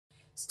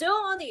Still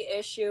on the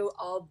issue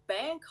of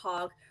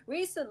Bangkok,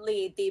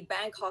 recently the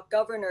Bangkok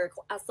governor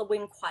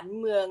Asawin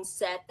Kwanmueang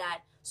said that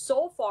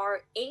so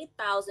far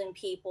 8,000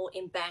 people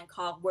in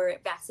Bangkok were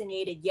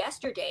vaccinated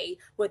yesterday,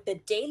 with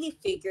the daily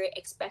figure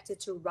expected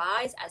to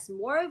rise as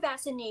more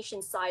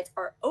vaccination sites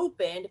are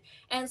opened.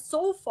 And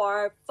so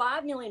far,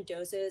 5 million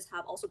doses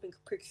have also been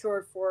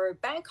procured for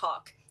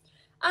Bangkok.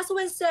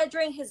 Aswin said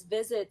during his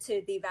visit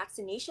to the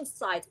vaccination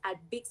site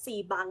at Big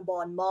C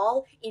Bangbon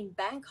Mall in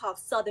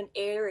Bangkok's southern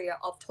area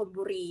of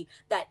Thonburi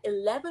that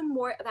 11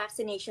 more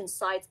vaccination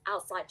sites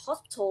outside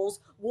hospitals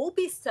will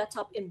be set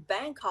up in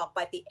Bangkok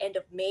by the end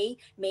of May,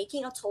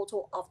 making a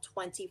total of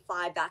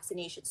 25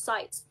 vaccination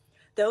sites.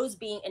 Those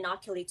being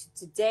inoculated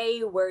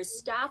today were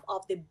staff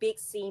of the Big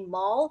C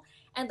Mall,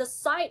 and the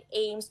site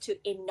aims to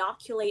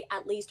inoculate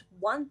at least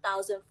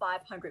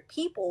 1,500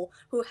 people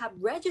who have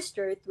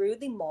registered through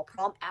the Mall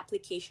Prompt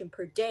application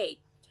per day.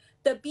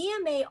 The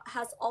BMA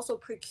has also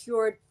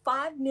procured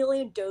 5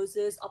 million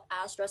doses of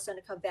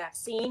AstraZeneca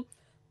vaccine,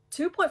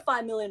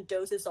 2.5 million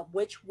doses of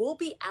which will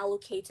be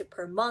allocated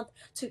per month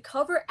to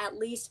cover at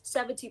least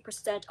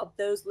 70% of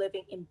those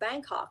living in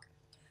Bangkok.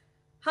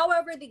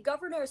 However, the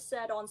governor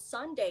said on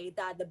Sunday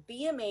that the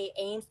BMA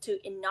aims to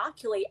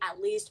inoculate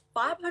at least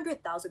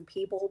 500,000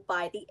 people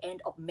by the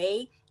end of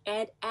May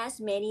and as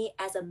many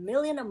as a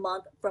million a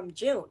month from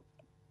June.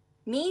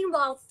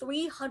 Meanwhile,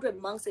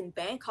 300 monks in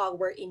Bangkok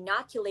were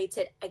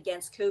inoculated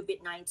against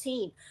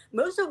COVID-19,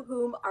 most of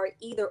whom are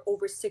either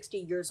over 60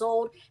 years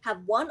old,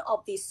 have one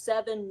of the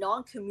 7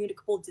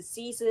 non-communicable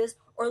diseases,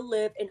 or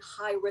live in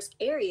high-risk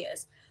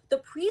areas. The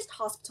Priest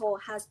Hospital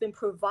has been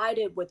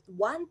provided with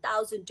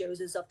 1,000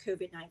 doses of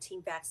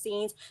COVID-19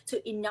 vaccines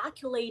to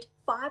inoculate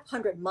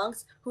 500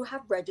 monks who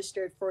have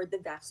registered for the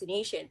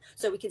vaccination.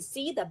 So we can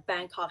see that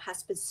Bangkok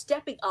has been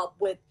stepping up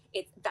with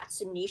its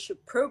vaccination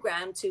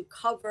program to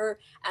cover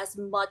as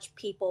much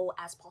people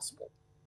as possible.